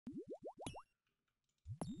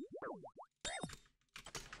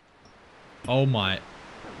Oh my.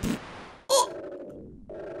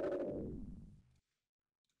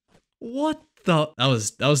 What the? That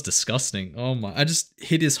was disgusting. Oh my. I just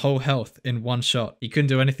hit his whole health in one shot. He couldn't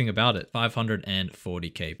do anything about it.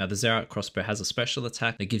 540k. Now the Zaryte Crossbow has a special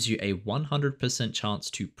attack that gives you a 100% chance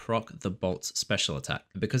to proc the bolt's special attack.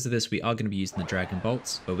 And because of this, we are going to be using the dragon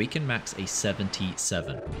bolts, but we can max a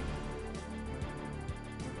 77.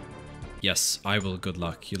 Yes, I will. Good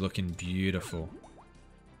luck. You're looking beautiful.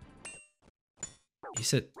 He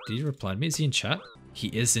said, did he reply to me? Is he in chat? He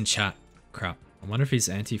is in chat. Crap. I wonder if he's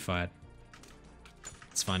anti-fired.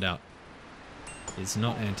 Let's find out. He's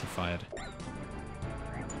not anti-fired.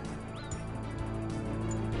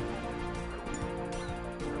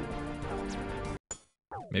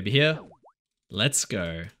 Maybe here? Let's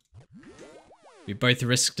go. We both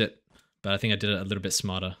risked it, but I think I did it a little bit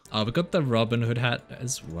smarter. Oh, we got the Robin Hood hat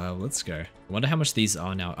as well. Let's go. I wonder how much these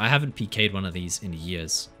are now. I haven't PK'd one of these in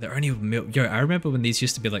years. They're only mil. Yo, I remember when these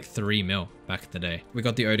used to be like 3 mil back in the day. We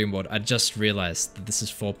got the Odium Ward. I just realized that this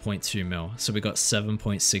is 4.2 mil. So we got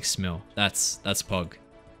 7.6 mil. That's Pog.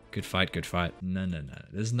 Good fight, good fight. No.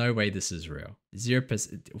 There's no way this is real.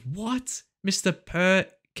 0%. What? Mr.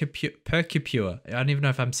 Percupure. I don't even know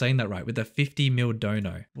if I'm saying that right. With a 50 mil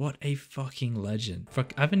dono. What a fucking legend.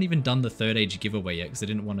 Fuck, I haven't even done the third age giveaway yet because I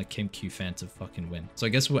didn't want a KimQ fan to fucking win. So I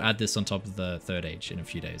guess we'll add this on top of the third age in a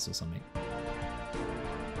few days or something.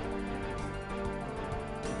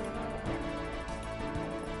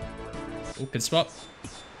 Oh, good spot.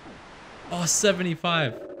 Oh,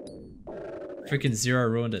 75. Freaking zero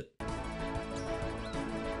ruined it.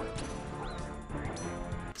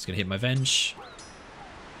 Just gonna hit my Venge.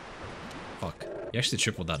 Fuck. You actually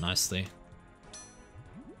tripled that nicely.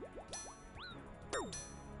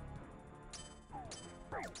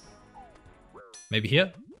 Maybe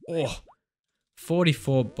here? Oh,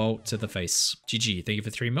 44 bolt to the face. GG, thank you for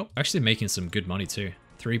 3 mil. Actually making some good money too.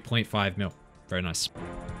 3.5 mil. Very nice.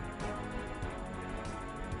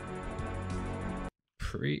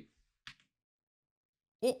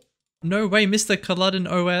 Oh, no way, Mr. Culloden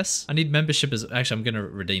OS. I need membership as... Actually, I'm going to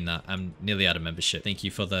redeem that. I'm nearly out of membership. Thank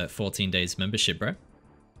you for the 14 days membership, bro.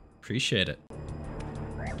 Appreciate it.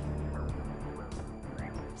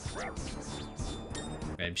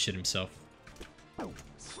 Babe, shit himself. No,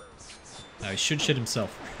 he should shit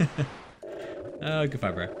himself. Oh,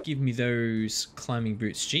 goodbye, bro. Give me those climbing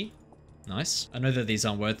boots, G. Nice. I know that these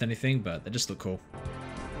aren't worth anything, but they just look cool.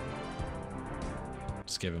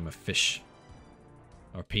 Just gave him a fish.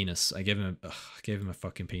 Or a penis. I gave him a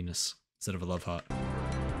fucking penis instead of a love heart.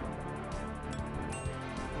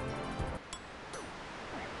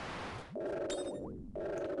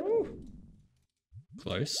 Ooh.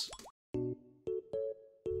 Close.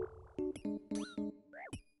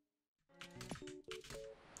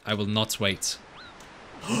 I will not wait.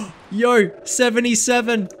 Yo,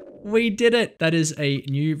 77! We did it! That is a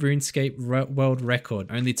new RuneScape world record.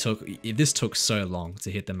 This took so long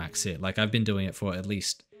to hit the max hit. Like, I've been doing it for at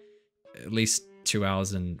least 2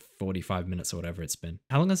 hours and 45 minutes or whatever it's been.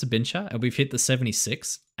 How long has it been, chat? And we've hit the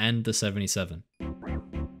 76 and the 77.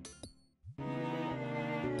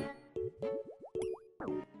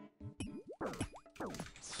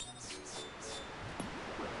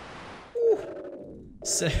 Ooh.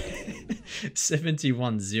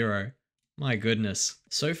 71-0. My goodness.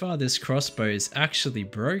 So far, this crossbow is actually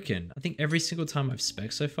broken. I think every single time I've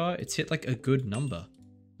spec'd so far, it's hit like a good number.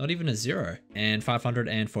 Not even a 0. And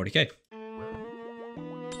 540k.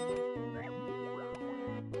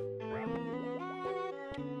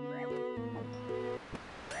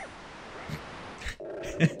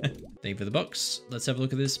 Thank you for the box. Let's have a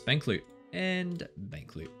look at this bank loot. And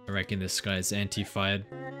bank loot. I reckon this guy's anti-fired.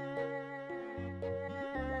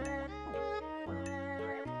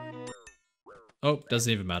 Oh,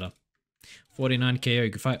 doesn't even matter. 49 KO,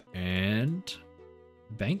 good fight. And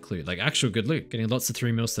bank loot, like actual good loot. Getting lots of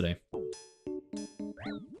 3 mils today.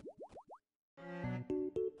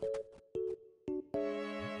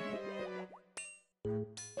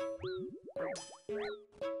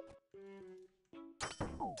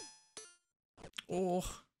 Oh,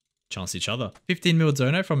 chance each other. 15 mil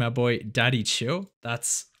dono from our boy Daddy Chill.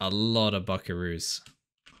 That's a lot of buckaroos.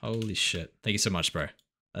 Holy shit. Thank you so much, bro.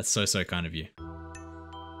 That's so kind of you.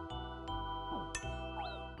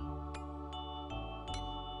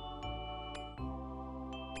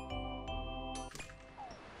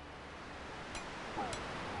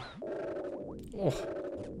 Oh,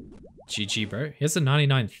 GG, bro. He has a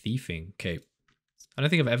 99 thieving cape. I don't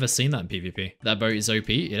think I've ever seen that in PvP. That boat is OP.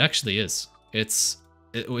 It actually is. It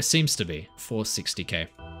seems to be 460k.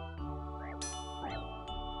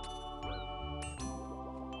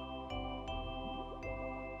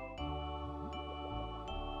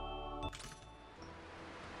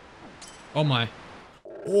 Oh my.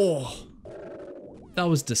 Oh, that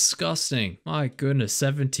was disgusting. My goodness,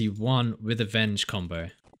 71 with Avenge combo.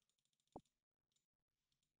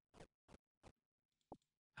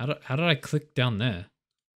 How did I click down there?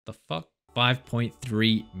 The fuck?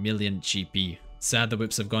 5.3 million GP. Sad the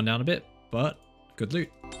whips have gone down a bit, but good loot.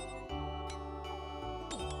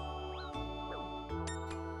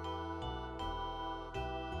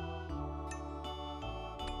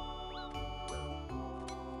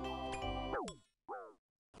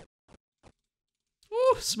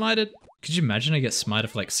 Ooh, smited. Could you imagine I get smited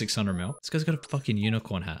for like 600 mil? This guy's got a fucking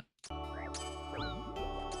unicorn hat.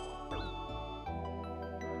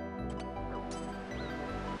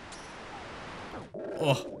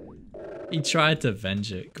 Oh, he tried to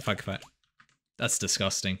avenge it. Fuck. That's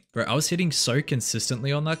disgusting. Bro, I was hitting so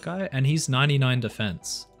consistently on that guy and he's 99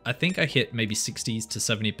 defense. I think I hit maybe 60 to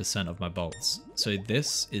 70% of my bolts. So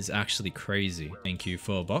this is actually crazy. Thank you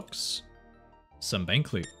for a box. Some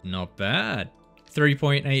bank loot. Not bad.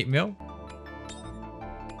 3.8 mil.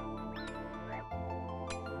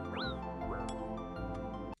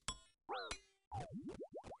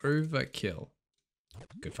 Overkill.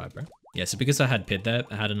 Good fight, bro. Yeah, so because I had PID there,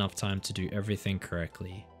 I had enough time to do everything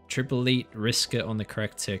correctly. Triple elite, risk it on the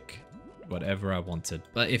correct tick, whatever I wanted.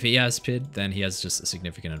 But if he has PID, then he has just a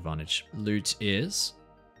significant advantage. Loot is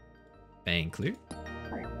bank loot.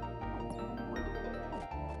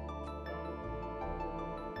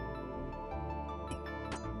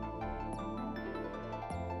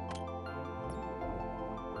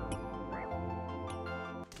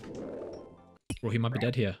 Well, he might be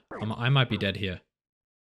dead here. I might be dead here.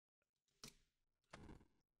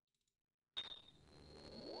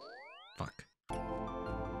 Fuck.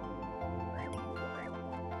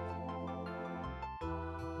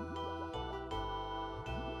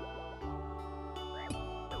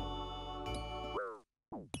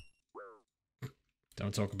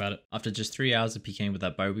 Don't talk about it. After just 3 hours of PKing with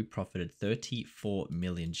that bow, we profited 34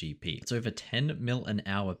 million GP. It's over 10 mil an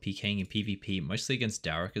hour PKing in PvP, mostly against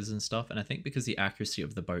Darakas and stuff. And I think because the accuracy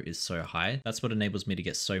of the bow is so high, that's what enables me to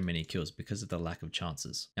get so many kills because of the lack of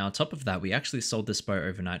chances. Now, on top of that, we actually sold this bow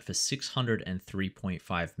overnight for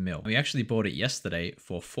 603.5 mil. We actually bought it yesterday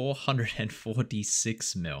for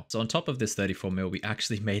 446 mil. So on top of this 34 mil, we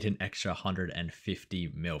actually made an extra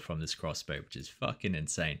 150 mil from this crossbow, which is fucking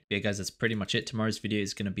insane. But yeah, guys, that's pretty much it. Tomorrow's video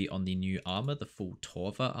is going to be on the new armor, the full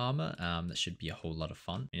Torva armor. That should be a whole lot of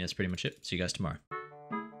fun. And that's pretty much it. See you guys tomorrow.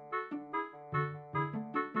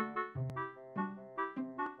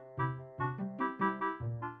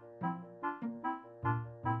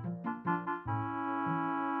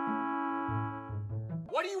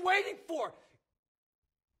 What are you waiting for?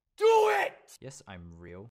 Do it! Yes, I'm real.